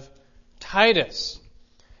of Titus.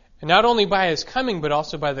 And not only by his coming, but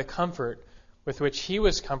also by the comfort with which he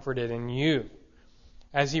was comforted in you,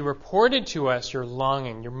 as he reported to us your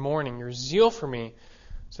longing, your mourning, your zeal for me,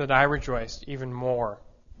 so that I rejoiced even more.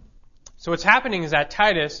 So what's happening is that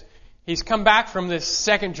Titus, he's come back from this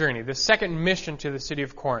second journey, this second mission to the city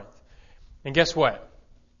of Corinth. And guess what?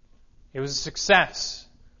 It was a success.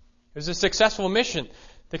 It was a successful mission.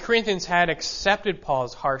 The Corinthians had accepted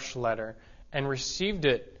Paul's harsh letter and received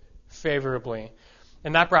it favorably.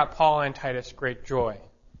 And that brought Paul and Titus great joy.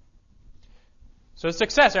 So a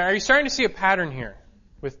success. Are you starting to see a pattern here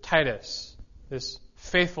with Titus, this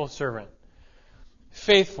faithful servant?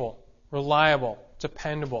 Faithful, reliable,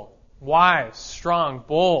 dependable, wise, strong,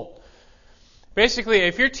 bold. Basically,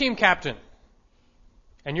 if you're team captain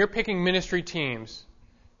and you're picking ministry teams,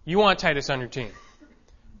 you want Titus on your team.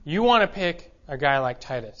 You want to pick a guy like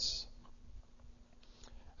Titus.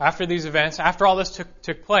 After these events, after all this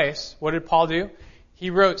took place, what did Paul do? He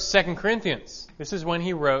wrote 2 Corinthians. This is when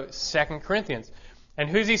he wrote 2 Corinthians. And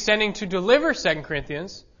who's he sending to deliver 2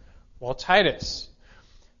 Corinthians? Well, Titus.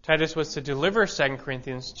 Titus was to deliver 2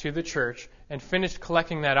 Corinthians to the church and finish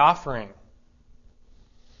collecting that offering.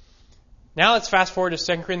 Now let's fast forward to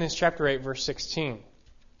 2 Corinthians chapter 8, verse 16.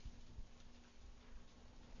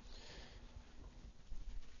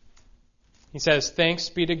 He says, thanks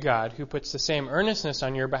be to God who puts the same earnestness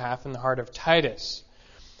on your behalf in the heart of Titus.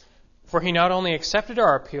 For he not only accepted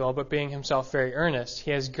our appeal, but being himself very earnest,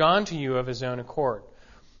 he has gone to you of his own accord.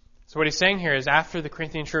 So what he's saying here is after the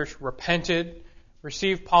Corinthian church repented,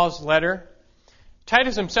 received Paul's letter,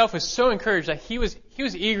 Titus himself was so encouraged that he was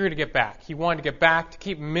eager to get back. He wanted to get back, to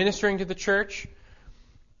keep ministering to the church.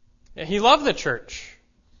 He loved the church.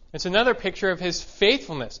 It's another picture of his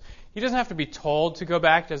faithfulness. He doesn't have to be told to go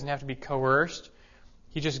back, doesn't have to be coerced.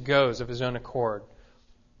 He just goes of his own accord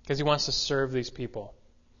because he wants to serve these people.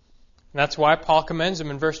 And that's why Paul commends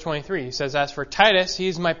him in verse 23. He says, as for Titus, he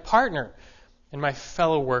is my partner and my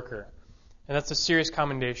fellow worker. And that's a serious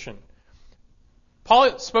commendation.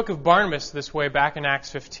 Paul spoke of Barnabas this way back in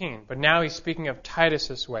Acts 15, but now he's speaking of Titus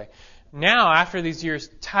this way. Now, after these years,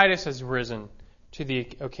 Titus has risen to the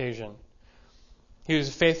occasion. He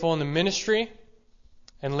was faithful in the ministry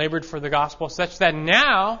and labored for the gospel, such that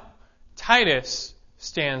now Titus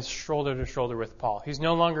stands shoulder to shoulder with Paul. He's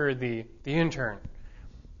no longer the intern.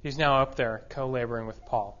 He's now up there co-laboring with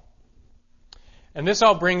Paul. And this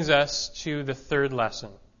all brings us to the third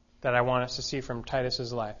lesson that I want us to see from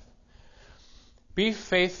Titus's life. Be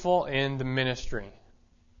faithful in the ministry.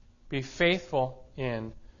 Be faithful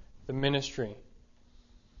in the ministry.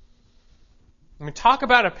 I mean, talk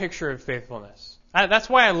about a picture of faithfulness. That's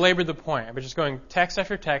why I labored the point. I've been just going text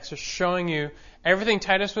after text, just showing you everything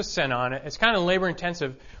Titus was sent on. It's kind of labor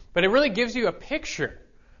intensive, but it really gives you a picture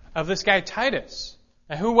of this guy Titus.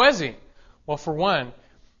 Now, who was he? Well, for one,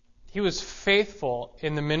 he was faithful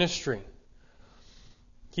in the ministry.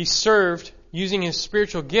 He served using his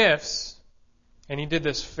spiritual gifts, and he did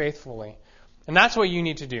this faithfully. And that's what you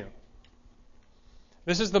need to do.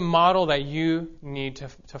 This is the model that you need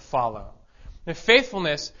to follow. The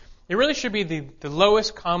faithfulness, it really should be the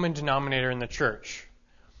lowest common denominator in the church.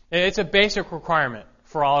 It's a basic requirement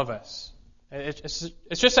for all of us. It's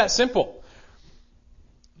just that simple.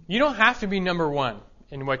 You don't have to be number one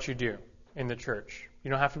in what you do in the church.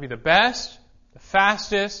 You don't have to be the best, the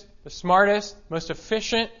fastest, the smartest, most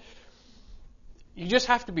efficient. You just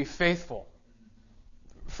have to be faithful.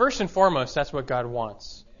 First and foremost, that's what God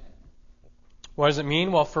wants. What does it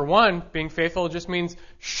mean? Well, for one, being faithful just means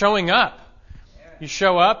showing up. You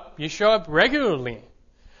show up regularly.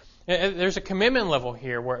 There's a commitment level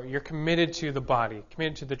here where you're committed to the body,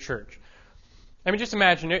 committed to the church. I mean, just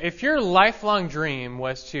imagine if your lifelong dream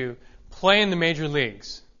was to play in the major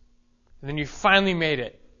leagues, and then you finally made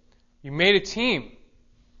it. You made a team.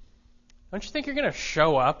 Don't you think you're going to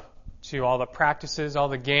show up to all the practices, all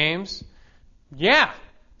the games? Yeah,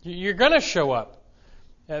 you're going to show up.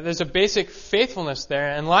 There's a basic faithfulness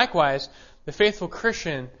there, and likewise, the faithful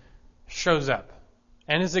Christian shows up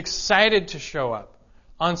and is excited to show up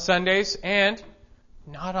on Sundays and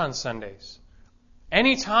not on Sundays.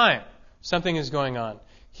 Anytime something is going on,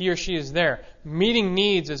 he or she is there, meeting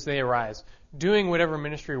needs as they arise, doing whatever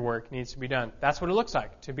ministry work needs to be done. That's what it looks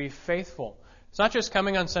like, to be faithful. It's not just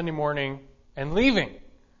coming on Sunday morning and leaving.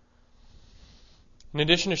 In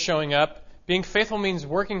addition to showing up, being faithful means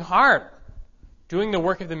working hard, doing the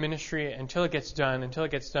work of the ministry until it gets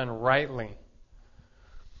done rightly.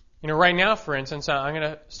 Right now, for instance, I'm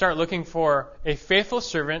going to start looking for a faithful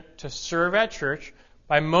servant to serve at church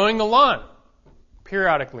by mowing the lawn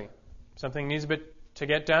periodically. Something needs to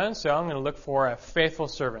get done, so I'm going to look for a faithful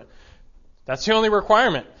servant. That's the only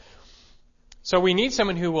requirement. So we need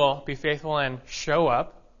someone who will be faithful and show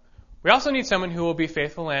up. We also need someone who will be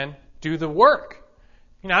faithful and do the work.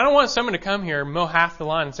 I don't want someone to come here, mow half the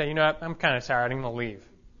lawn and say, I'm kind of tired, I'm going to leave.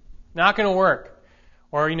 Not going to work.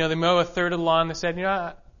 Or, they mow a third of the lawn and they said,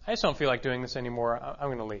 I just don't feel like doing this anymore, I'm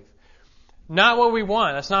going to leave. Not what we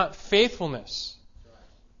want. That's not faithfulness.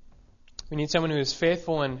 We need someone who is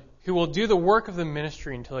faithful and who will do the work of the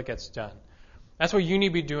ministry until it gets done. That's what you need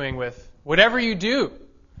to be doing with whatever you do.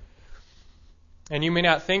 And you may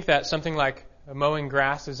not think that something like mowing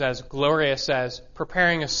grass is as glorious as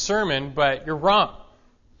preparing a sermon, but you're wrong.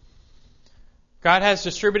 God has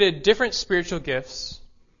distributed different spiritual gifts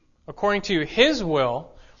according to His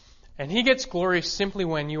will, and He gets glory simply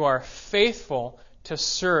when you are faithful to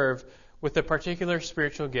serve with the particular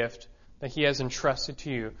spiritual gift that He has entrusted to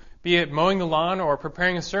you. Be it mowing the lawn or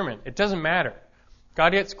preparing a sermon. It doesn't matter.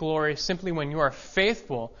 God gets glory simply when you are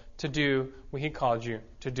faithful to do what He called you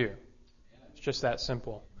to do. It's just that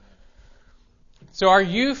simple. So are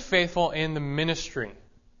you faithful in the ministry?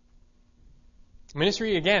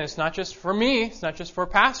 Ministry, again, it's not just for me. It's not just for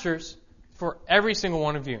pastors. It's for every single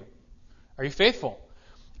one of you. Are you faithful?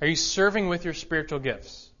 Are you serving with your spiritual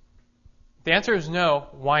gifts? If the answer is no,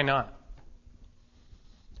 why not?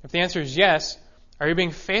 If the answer is yes, are you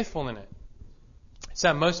being faithful in it? It's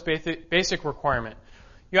that most basic requirement.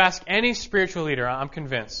 You ask any spiritual leader, I'm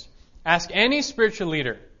convinced. Ask any spiritual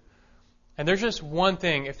leader, and there's just one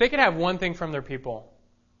thing. If they could have one thing from their people,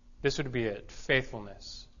 this would be it: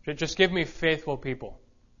 faithfulness. Just give me faithful people.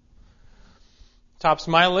 Tops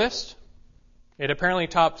my list. It apparently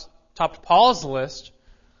topped Paul's list.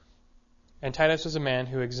 And Titus was a man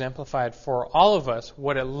who exemplified for all of us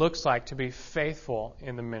what it looks like to be faithful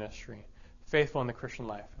in the ministry, faithful in the Christian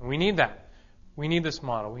life. And we need that. We need this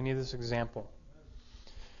model. We need this example.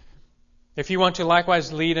 If you want to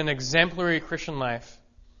likewise lead an exemplary Christian life,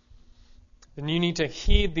 then you need to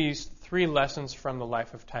heed these 3 lessons from the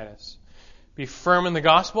life of Titus. Be firm in the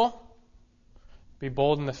gospel, be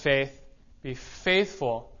bold in the faith, be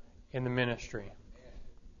faithful in the ministry.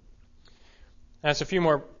 Now, just a few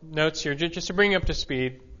more notes here, just to bring you up to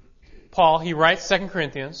speed. Paul, he writes 2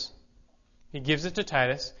 Corinthians. He gives it to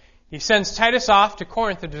Titus. He sends Titus off to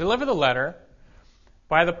Corinth to deliver the letter.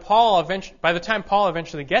 By the time Paul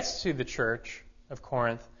eventually gets to the church of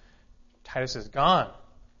Corinth, Titus is gone.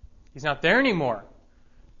 He's not there anymore.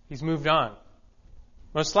 He's moved on.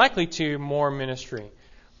 Most likely to more ministry.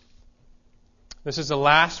 This is the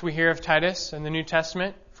last we hear of Titus in the New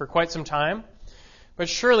Testament for quite some time. But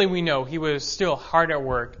surely we know he was still hard at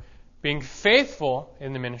work, being faithful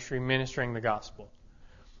in the ministry, ministering the gospel.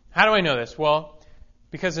 How do I know this? Well,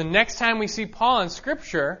 because the next time we see Paul in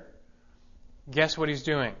Scripture, guess what he's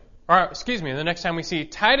doing? The next time we see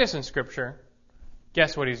Titus in Scripture,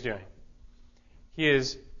 guess what he's doing? He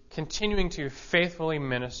is continuing to faithfully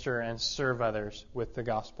minister and serve others with the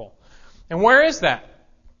gospel. And where is that?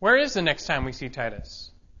 Where is the next time we see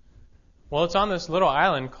Titus? Well, it's on this little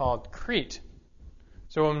island called Crete.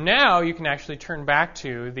 So now you can actually turn back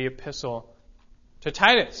to the epistle to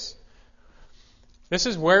Titus. This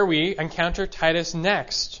is where we encounter Titus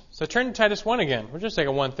next. So turn to Titus 1 again. We'll just take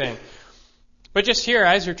a one thing. But just here,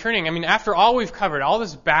 as you're turning, after all we've covered, all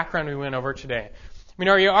this background we went over today,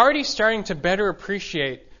 are you already starting to better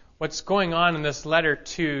appreciate what's going on in this letter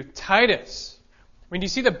to Titus? Do you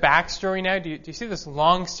see the backstory now? Do you see this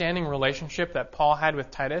long-standing relationship that Paul had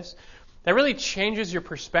with Titus? That really changes your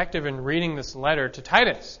perspective in reading this letter to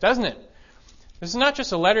Titus, doesn't it? This is not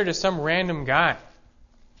just a letter to some random guy.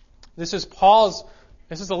 This is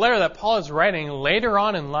a letter that Paul is writing later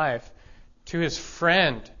on in life to his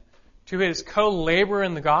friend, to his co-laborer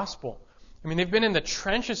in the gospel. They've been in the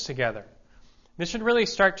trenches together. This should really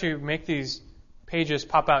start to make these pages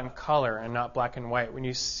pop out in color and not black and white when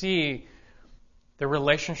you see the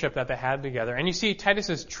relationship that they had together. And you see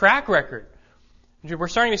Titus's track record. We're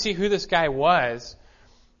starting to see who this guy was.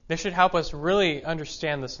 This should help us really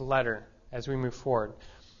understand this letter as we move forward.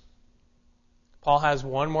 Paul has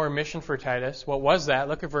one more mission for Titus. What was that?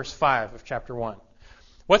 Look at verse 5 of chapter 1.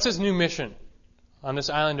 What's his new mission? on this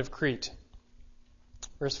island of Crete.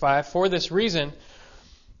 Verse 5, "For this reason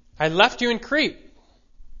I left you in Crete,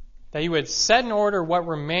 that you would set in order what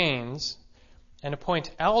remains and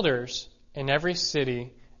appoint elders in every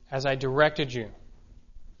city as I directed you."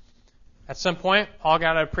 At some point, Paul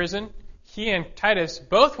got out of prison. He and Titus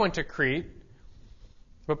both went to Crete,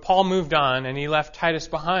 but Paul moved on and he left Titus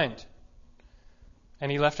behind.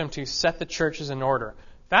 And he left him to set the churches in order.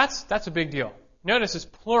 That's a big deal. Notice it's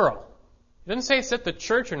plural. It doesn't say set the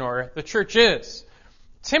church in order. The church is.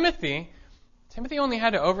 Timothy only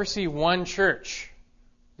had to oversee one church,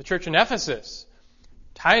 the church in Ephesus.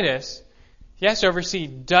 Titus, he has to oversee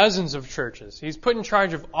dozens of churches. He's put in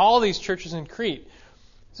charge of all these churches in Crete.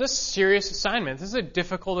 This is a serious assignment. This is a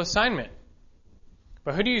difficult assignment.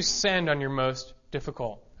 But who do you send on your most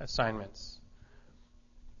difficult assignments?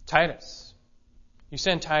 Titus. You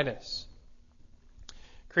send Titus.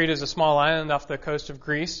 Crete is a small island off the coast of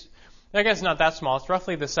Greece. I guess it's not that small. It's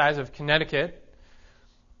roughly the size of Connecticut.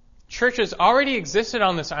 Churches already existed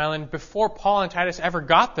on this island before Paul and Titus ever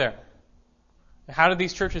got there. How did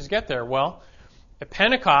these churches get there? Well, at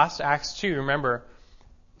Pentecost, Acts 2, remember,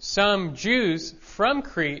 some Jews from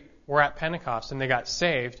Crete were at Pentecost and they got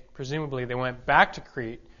saved. Presumably they went back to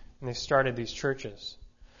Crete and they started these churches.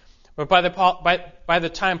 But by the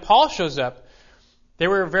time Paul shows up, they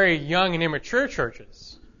were very young and immature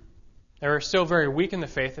churches. They were still very weak in the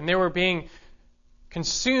faith, and they were being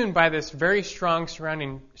consumed by this very strong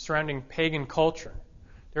surrounding pagan culture.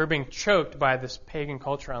 They were being choked by this pagan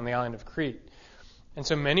culture on the island of Crete. And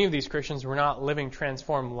so many of these Christians were not living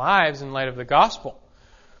transformed lives in light of the gospel.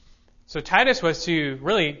 So Titus was to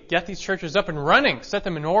really get these churches up and running, set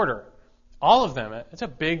them in order. All of them. It's a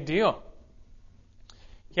big deal.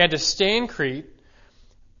 He had to stay in Crete,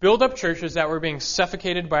 build up churches that were being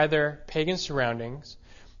suffocated by their pagan surroundings,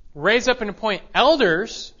 raise up and appoint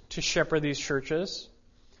elders to shepherd these churches,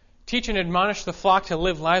 teach and admonish the flock to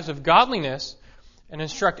live lives of godliness, and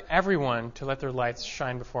instruct everyone to let their lights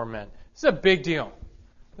shine before men. This is a big deal.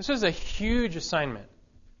 This is a huge assignment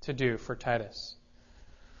to do for Titus.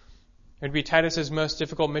 It would be Titus's most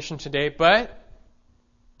difficult mission to date, but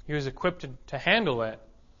he was equipped to handle it,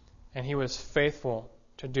 and he was faithful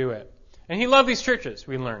to do it. And he loved these churches,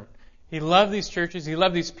 we learn. He loved these churches. He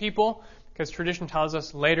loved these people, because tradition tells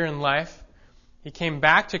us later in life, he came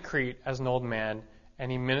back to Crete as an old man,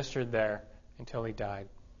 and he ministered there until he died.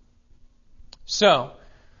 So,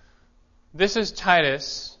 this is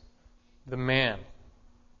Titus the man.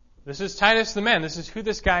 This is Titus the man. This is who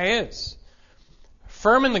this guy is.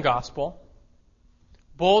 Firm in the gospel,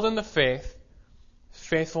 bold in the faith,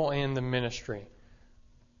 faithful in the ministry.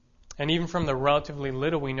 And even from the relatively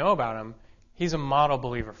little we know about him, he's a model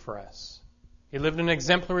believer for us. He lived an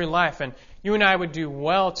exemplary life, and you and I would do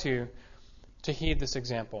well to heed this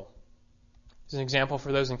example. He's an example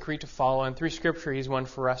for those in Crete to follow, and through Scripture, he's one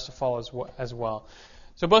for us to follow as well.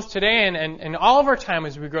 So both today and all of our time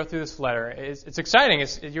as we go through this letter, it's exciting.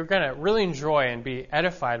 You're going to really enjoy and be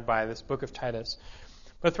edified by this book of Titus.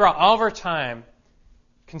 But throughout all of our time,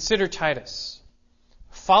 consider Titus.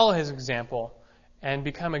 Follow his example and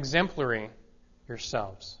become exemplary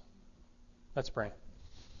yourselves. Let's pray.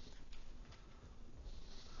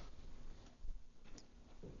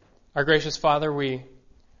 Our gracious Father, we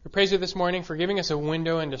praise you this morning for giving us a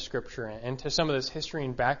window into Scripture and to some of this history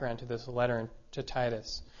and background to this letter to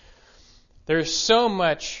Titus. There's so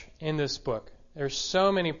much in this book. There's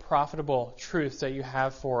so many profitable truths that you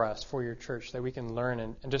have for us, for your church, that we can learn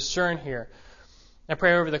and discern here. I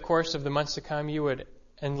pray over the course of the months to come, you would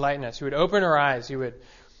enlighten us. You would open our eyes. You would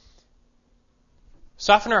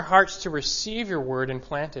soften our hearts to receive your word and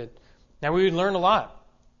plant it. Now we would learn a lot.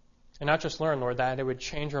 And not just learn, Lord, that it would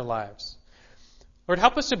change our lives. Lord,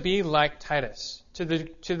 help us to be like Titus. To the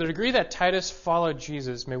degree that Titus followed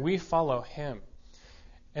Jesus, may we follow him.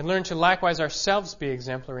 And learn to likewise ourselves be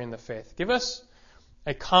exemplary in the faith. Give us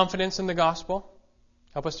a confidence in the gospel.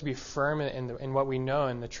 Help us to be firm in what we know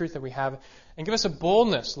and the truth that we have. And give us a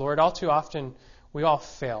boldness, Lord. All too often we all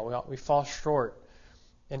fail. We fall short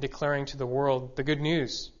in declaring to the world the good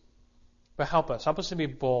news. But help us. Help us to be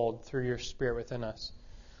bold through your Spirit within us.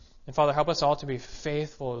 And Father, help us all to be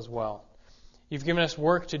faithful as well. You've given us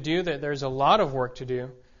work to do. That there's a lot of work to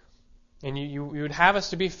do. And you would have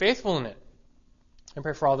us to be faithful in it. I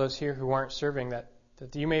pray for all those here who aren't serving that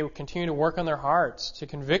you may continue to work on their hearts, to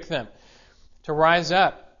convict them, to rise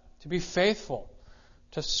up, to be faithful,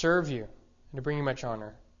 to serve you, and to bring you much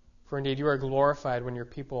honor. For indeed you are glorified when your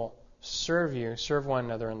people serve you, serve one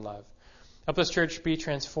another in love. Help this church be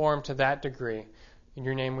transformed to that degree. In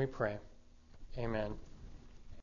your name we pray. Amen.